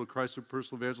more people to Christ through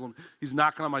personal evangelism. He's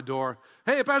knocking on my door.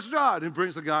 Hey, Pastor John! He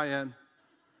brings the guy in.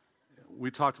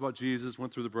 We talked about Jesus,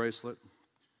 went through the bracelet.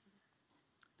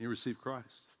 He received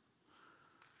Christ.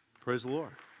 Praise the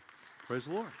Lord. Praise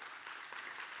the Lord.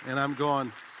 And I'm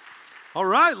going, all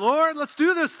right, Lord, let's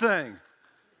do this thing.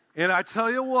 And I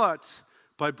tell you what,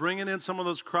 by bringing in some of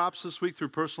those crops this week through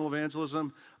personal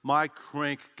evangelism, my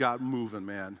crank got moving,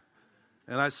 man.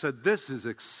 And I said, this is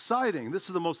exciting. This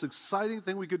is the most exciting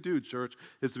thing we could do, church,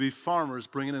 is to be farmers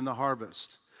bringing in the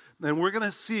harvest. And we're going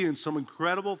to see in some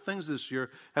incredible things this year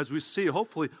as we see,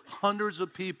 hopefully, hundreds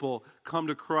of people come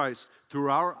to Christ through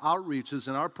our outreaches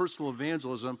and our personal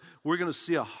evangelism. We're going to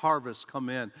see a harvest come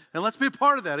in. And let's be a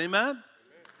part of that. Amen?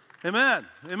 Amen.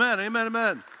 Amen. Amen.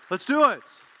 Amen. Let's do it.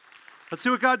 Let's see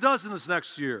what God does in this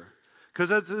next year. Because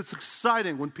it's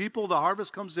exciting. When the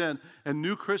harvest comes in and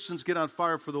new Christians get on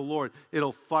fire for the Lord,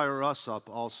 it'll fire us up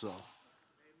also.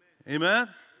 Amen? Amen?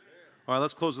 All right,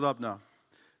 let's close it up now.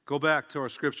 Go back to our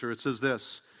scripture. It says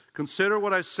this, consider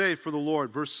what I say for the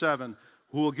Lord, verse 7,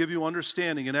 who will give you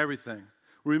understanding in everything.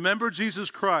 Remember Jesus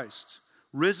Christ,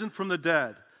 risen from the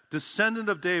dead, descendant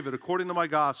of David, according to my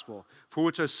gospel, for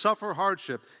which I suffer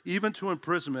hardship, even to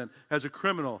imprisonment as a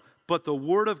criminal. But the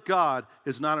word of God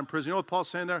is not in prison. You know what Paul's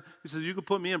saying there? He says, you can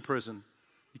put me in prison.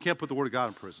 You can't put the word of God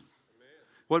in prison.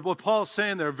 What Paul's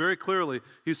saying there very clearly,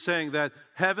 he's saying that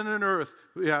heaven and earth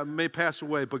may pass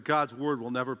away, but God's word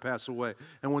will never pass away.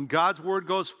 And when God's word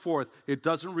goes forth, it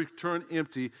doesn't return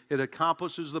empty. It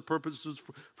accomplishes the purposes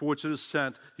for which it is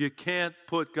sent. You can't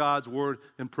put God's word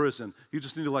in prison. You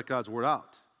just need to let God's word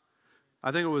out.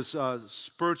 I think it was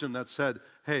Spurgeon that said,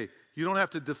 hey, you don't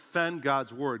have to defend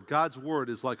God's word. God's word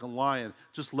is like a lion.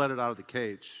 Just let it out of the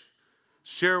cage.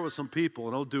 Share it with some people,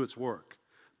 and it'll do its work.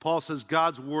 Paul says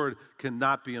God's word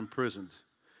cannot be imprisoned.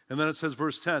 And then it says,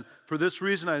 verse 10, for this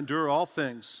reason I endure all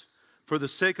things, for the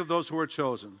sake of those who are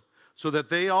chosen, so that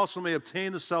they also may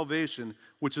obtain the salvation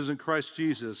which is in Christ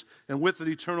Jesus, and with it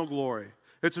eternal glory.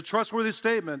 It's a trustworthy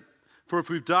statement, for if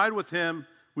we've died with him,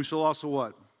 we shall also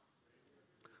what?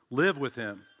 Live with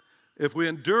him. If we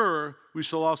endure, we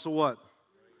shall also what?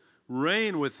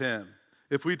 Reign with him.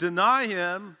 If we deny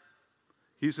him,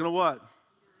 he's going to what?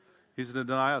 He's going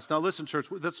to deny us. Now listen, church,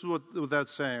 that's what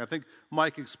that's saying. I think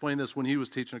Mike explained this when he was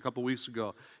teaching a couple weeks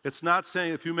ago. It's not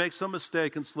saying if you make some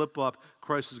mistake and slip up,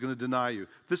 Christ is going to deny you.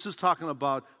 This is talking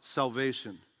about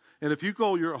salvation. And if you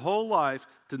go your whole life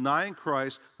denying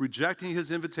Christ, rejecting his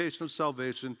invitation of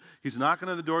salvation, he's knocking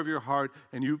on the door of your heart,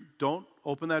 and you don't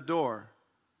open that door,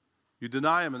 you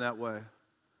deny him in that way,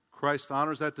 Christ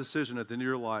honors that decision at the end of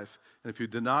your life. And if you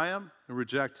deny him and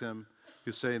reject him,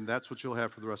 you say, and that's what you'll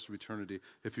have for the rest of eternity.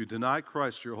 If you deny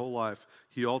Christ your whole life,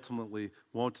 he ultimately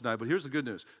won't deny. But here's the good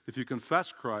news. If you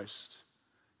confess Christ,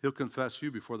 he'll confess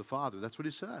you before the Father. That's what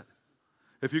he said.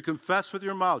 If you confess with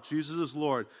your mouth Jesus is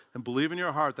Lord and believe in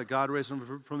your heart that God raised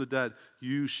him from the dead,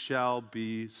 you shall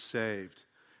be saved.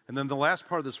 And then the last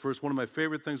part of this verse, one of my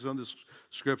favorite things on this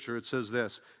scripture, it says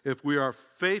this: if we are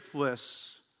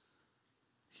faithless,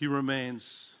 he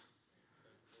remains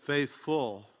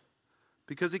faithful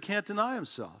because he can't deny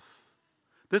himself.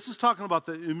 This is talking about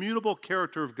the immutable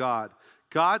character of God.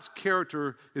 God's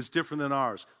character is different than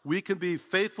ours. We can be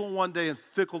faithful one day and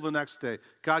fickle the next day.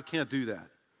 God can't do that.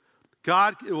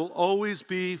 God will always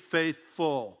be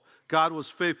faithful. God was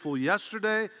faithful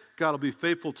yesterday. God will be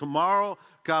faithful tomorrow.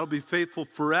 God will be faithful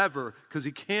forever because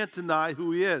he can't deny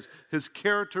who he is. His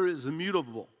character is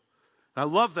immutable. And I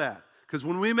love that because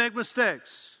when we make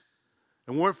mistakes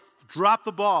and we're drop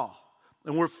the ball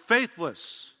and we're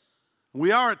faithless, and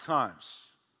we are at times,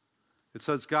 it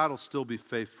says God will still be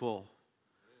faithful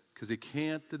because he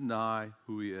can't deny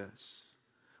who he is.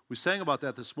 We sang about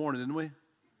that this morning, didn't we?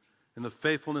 In the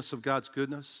faithfulness of God's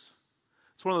goodness.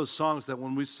 It's one of those songs that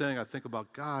when we sing, I think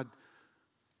about God.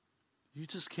 You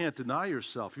just can't deny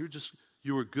yourself.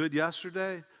 You were good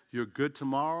yesterday. You're good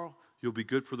tomorrow. You'll be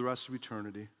good for the rest of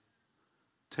eternity.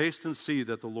 Taste and see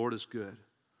that the Lord is good.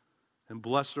 And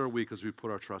blessed are we because we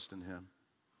put our trust in him.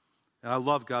 And I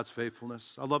love God's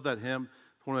faithfulness. I love that hymn.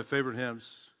 It's one of my favorite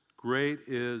hymns. Great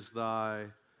is thy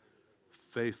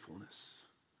faithfulness.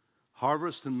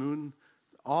 Harvest and moon,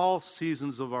 all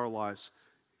seasons of our lives,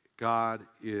 God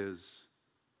is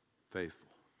faithful.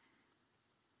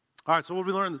 All right, so what did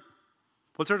we learn?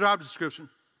 What's our job description?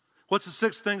 What's the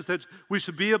 6 things that we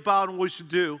should be about and what we should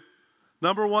do?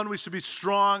 Number 1, we should be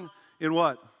strong in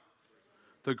what?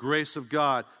 The grace of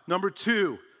God. Number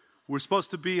 2, we're supposed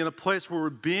to be in a place where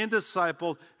we're being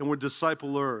discipled and we're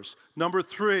disciplers. Number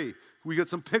 3, we get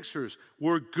some pictures.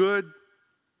 We're good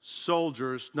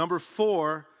soldiers. Number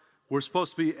 4, we're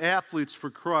supposed to be athletes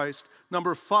for Christ.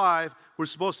 Number 5, we're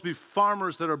supposed to be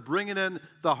farmers that are bringing in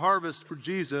the harvest for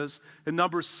Jesus. And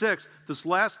number 6, this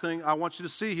last thing I want you to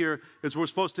see here is we're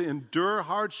supposed to endure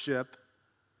hardship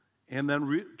and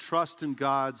then trust in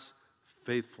God's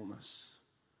faithfulness.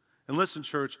 And listen,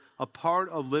 church, a part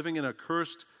of living in a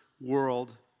cursed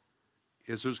world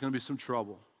is there's going to be some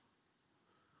trouble.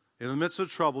 In the midst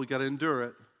of trouble, you got to endure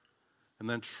it and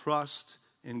then trust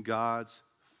in God's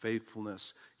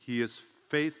faithfulness. He is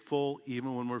faithful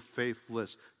even when we're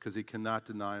faithless because he cannot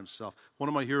deny himself. One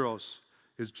of my heroes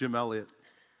is Jim Elliot.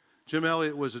 Jim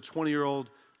Elliot was a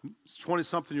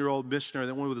 20-something-year-old missionary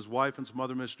that went with his wife and some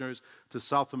other missionaries to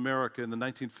South America in the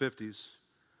 1950s.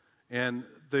 And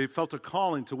they felt a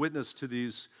calling to witness to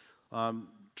these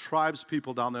tribes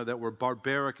people down there that were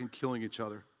barbaric and killing each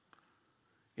other.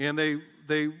 And they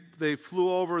flew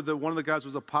over, one of the guys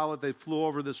was a pilot, they flew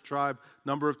over this tribe a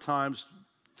number of times,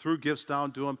 threw gifts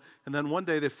down to them, and then one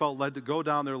day they felt led to go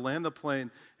down there, land the plane,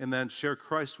 and then share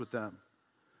Christ with them.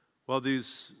 Well,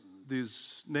 these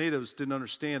natives didn't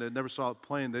understand it, never saw a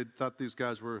plane. They thought these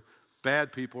guys were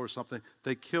bad people or something.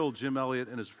 They killed Jim Elliot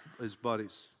and his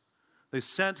buddies. They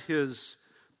sent his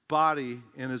body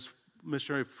and his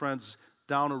missionary friends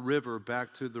down a river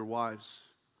back to their wives.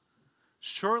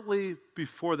 Shortly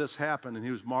before this happened and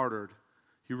he was martyred,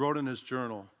 he wrote in his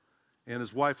journal, and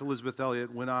his wife, Elizabeth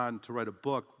Elliot, went on to write a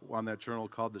book on that journal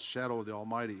called The Shadow of the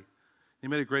Almighty. He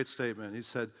made a great statement. He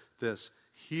said this: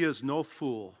 he is no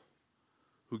fool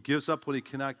who gives up what he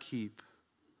cannot keep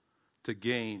to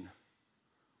gain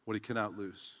what he cannot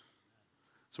lose.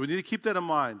 So we need to keep that in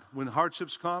mind. When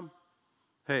hardships come,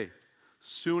 hey,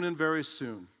 soon and very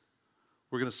soon,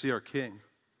 we're going to see our King.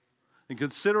 And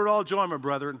consider it all joy, my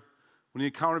brethren, when you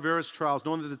encounter various trials,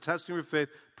 knowing that the testing of your faith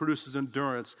produces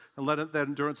endurance, and let that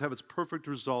endurance have its perfect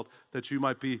result, that you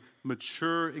might be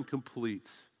mature and complete,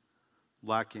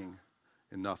 lacking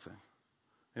in nothing.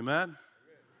 Amen?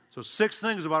 So 6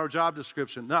 things about our job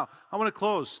description. Now, I want to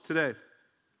close today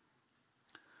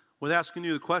with asking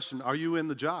you the question, are you in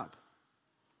the job?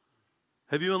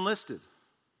 Have you enlisted?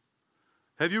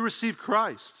 Have you received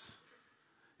Christ?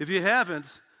 If you haven't,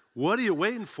 what are you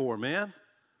waiting for, man?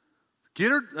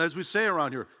 Get her, as we say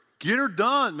around here, get her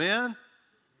done, man.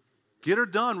 Get her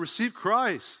done. Receive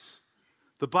Christ.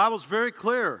 The Bible's very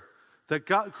clear that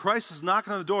Christ is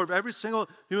knocking on the door of every single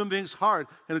human being's heart,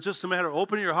 and it's just a matter of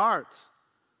opening your heart.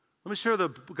 Let me share the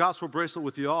gospel bracelet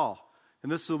with you all.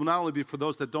 And this will not only be for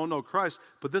those that don't know Christ,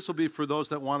 but this will be for those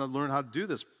that want to learn how to do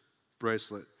this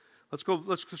bracelet. Let's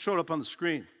show it up on the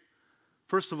screen.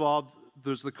 First of all,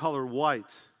 there's the color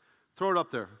white. Throw it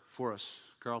up there for us,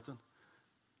 Carlton.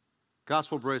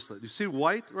 Gospel bracelet. You see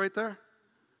white right there?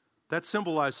 That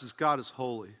symbolizes God is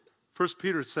holy. First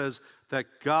Peter says that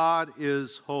God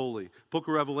is holy. Book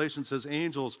of Revelation says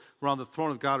angels around the throne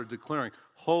of God are declaring,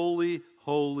 holy,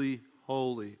 holy,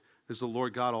 holy is the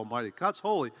Lord God Almighty. God's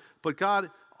holy, but God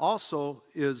also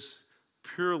is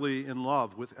purely in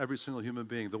love with every single human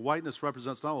being. The whiteness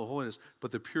represents not only holiness,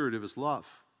 but the purity of his love.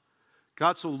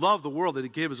 God so loved the world that he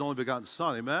gave his only begotten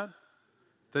Son, amen?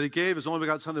 That he gave his only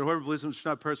begotten Son, that whoever believes in him should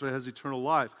not perish but has eternal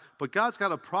life. But God's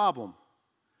got a problem.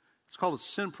 It's called a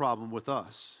sin problem with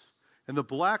us. And the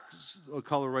black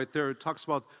color right there, it talks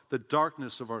about the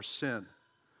darkness of our sin.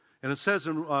 And it says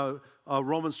in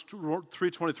Romans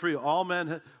 3:23, all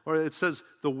men, or it says,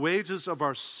 the wages of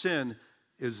our sin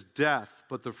is death,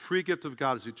 but the free gift of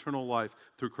God is eternal life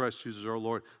through Christ Jesus our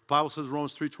Lord. The Bible says,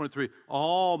 Romans 3:23,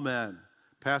 all men,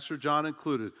 Pastor John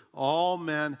included, all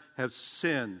men have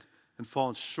sinned and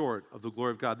fallen short of the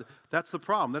glory of God. That's the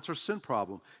problem. That's our sin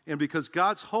problem. And because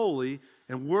God's holy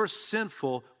and we're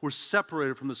sinful, we're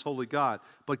separated from this holy God.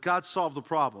 But God solved the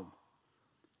problem.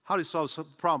 How did he solve the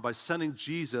problem? By sending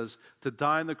Jesus to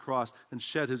die on the cross and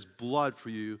shed his blood for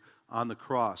you on the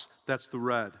cross. That's the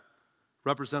red.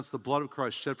 Represents the blood of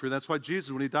Christ shed for you. That's why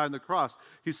Jesus, when he died on the cross,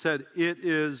 he said, it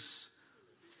is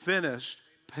finished,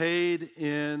 paid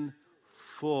in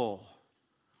full.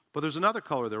 But there's another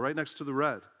color there, right next to the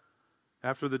red.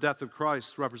 After the death of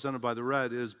Christ, represented by the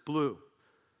red, is blue.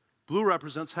 Blue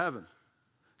represents heaven.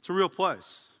 It's a real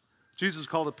place. Jesus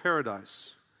called it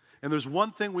paradise. And there's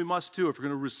one thing we must do if we're going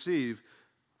to receive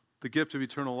the gift of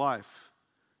eternal life.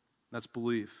 That's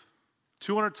believe.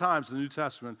 200 times in the New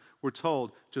Testament, we're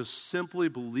told just simply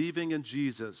believing in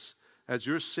Jesus as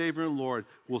your Savior and Lord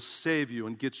will save you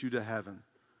and get you to heaven.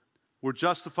 We're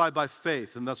justified by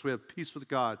faith, and thus we have peace with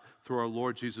God through our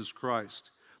Lord Jesus Christ.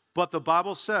 But the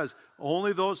Bible says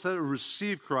only those that have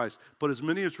received Christ, but as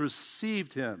many as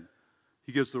received him,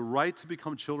 he gives the right to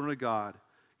become children of God,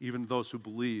 even those who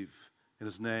believe in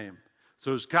his name.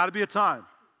 So there's got to be a time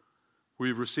where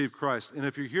you've received Christ. And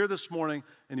if you're here this morning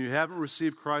and you haven't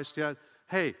received Christ yet,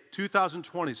 hey,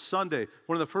 2020, Sunday,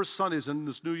 one of the first Sundays in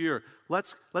this new year,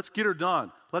 let's get her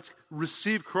done. Let's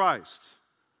receive Christ.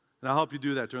 And I'll help you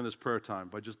do that during this prayer time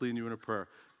by just leading you in a prayer.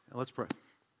 And let's pray.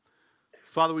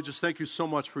 Father, we just thank you so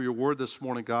much for your word this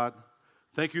morning, God.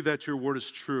 Thank you that your word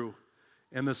is true.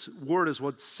 And this word is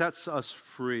what sets us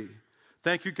free.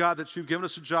 Thank you, God, that you've given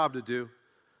us a job to do.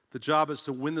 The job is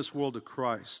to win this world to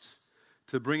Christ,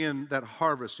 to bring in that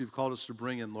harvest you've called us to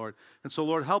bring in, Lord. And so,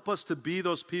 Lord, help us to be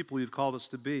those people you've called us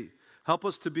to be. Help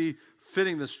us to be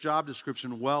fitting this job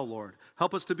description well, Lord.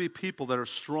 Help us to be people that are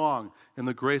strong in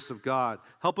the grace of God.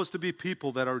 Help us to be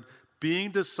people that are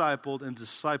being discipled and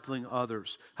discipling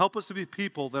others. Help us to be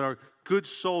people that are good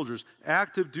soldiers,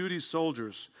 active duty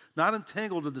soldiers, not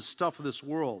entangled in the stuff of this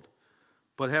world,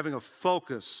 but having a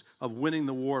focus of winning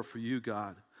the war for you,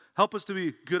 God. Help us to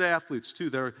be good athletes,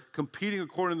 too, that are competing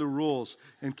according to the rules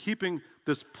and keeping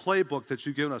this playbook that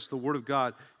you've given us, the Word of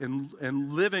God,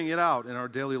 and living it out in our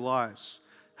daily lives.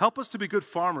 Help us to be good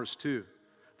farmers, too,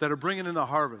 that are bringing in the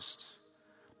harvest.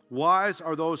 Wise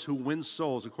are those who win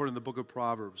souls, according to the book of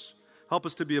Proverbs. Help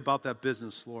us to be about that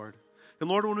business, Lord. And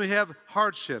Lord, when we have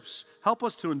hardships, help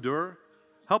us to endure.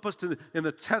 Help us to, in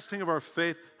the testing of our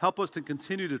faith, help us to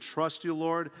continue to trust you,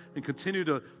 Lord, and continue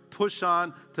to push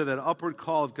on to that upward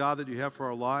call of God that you have for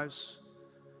our lives.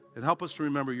 And help us to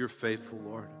remember you're faithful,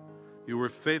 Lord. You were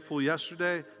faithful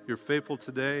yesterday, you're faithful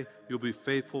today, you'll be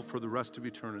faithful for the rest of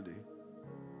eternity.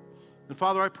 And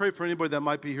Father, I pray for anybody that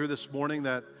might be here this morning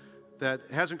that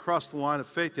hasn't crossed the line of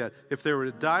faith yet. If they were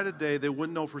to die today, they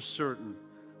wouldn't know for certain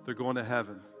they're going to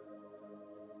heaven.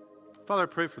 Father, I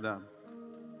pray for them.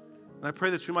 And I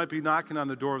pray that you might be knocking on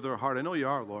the door of their heart. I know you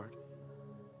are, Lord.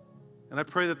 And I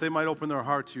pray that they might open their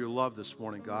heart to your love this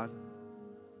morning, God.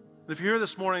 And if you're here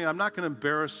this morning, I'm not going to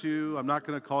embarrass you. I'm not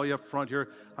going to call you up front here.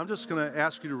 I'm just going to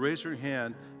ask you to raise your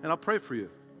hand, and I'll pray for you.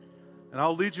 And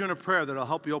I'll lead you in a prayer that will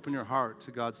help you open your heart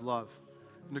to God's love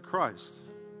and to Christ.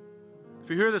 If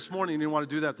you're here this morning and you want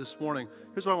to do that this morning,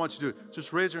 here's what I want you to do.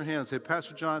 Just raise your hand and say,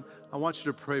 Pastor John, I want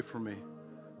you to pray for me,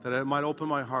 that I might open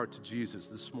my heart to Jesus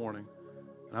this morning,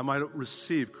 and I might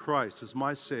receive Christ as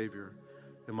my Savior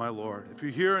and my Lord. If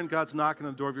you're here and God's knocking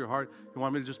on the door of your heart, you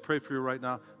want me to just pray for you right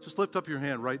now, just lift up your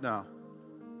hand right now,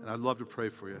 and I'd love to pray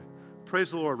for you. Praise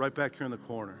the Lord right back here in the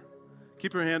corner.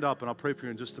 Keep your hand up, and I'll pray for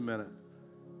you in just a minute.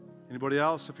 Anybody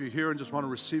else? If you're here and just want to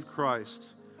receive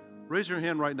Christ, raise your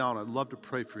hand right now, and I'd love to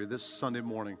pray for you this Sunday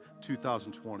morning,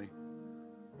 2020.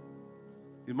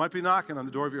 You might be knocking on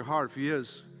the door of your heart. If he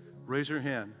is, raise your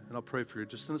hand, and I'll pray for you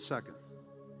just in a second.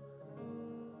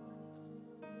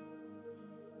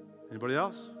 Anybody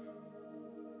else?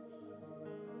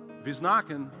 If he's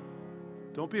knocking,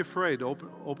 Don't be afraid.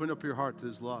 Open up your heart to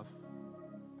his love.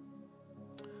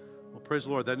 Well, praise the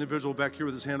Lord. That individual back here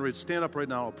with his hand raised, stand up right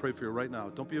now. I'll pray for you right now.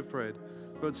 Don't be afraid.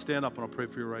 Go ahead and stand up and I'll pray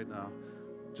for you right now.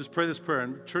 Just pray this prayer.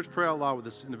 And church, pray out loud with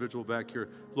this individual back here.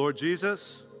 Lord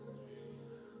Jesus,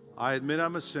 I admit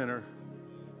I'm a sinner.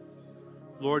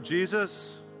 Lord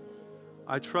Jesus,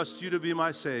 I trust you to be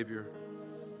my Savior.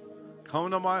 Come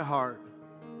into my heart.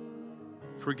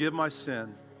 Forgive my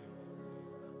sin.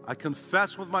 I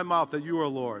confess with my mouth that you are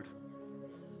Lord.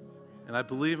 And I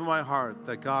believe in my heart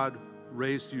that God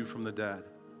raised you from the dead.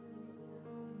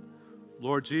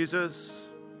 Lord Jesus,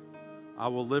 I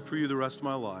will live for you the rest of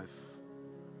my life.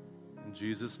 In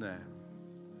Jesus' name,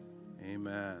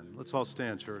 amen. Let's all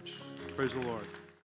stand, church. Praise the Lord.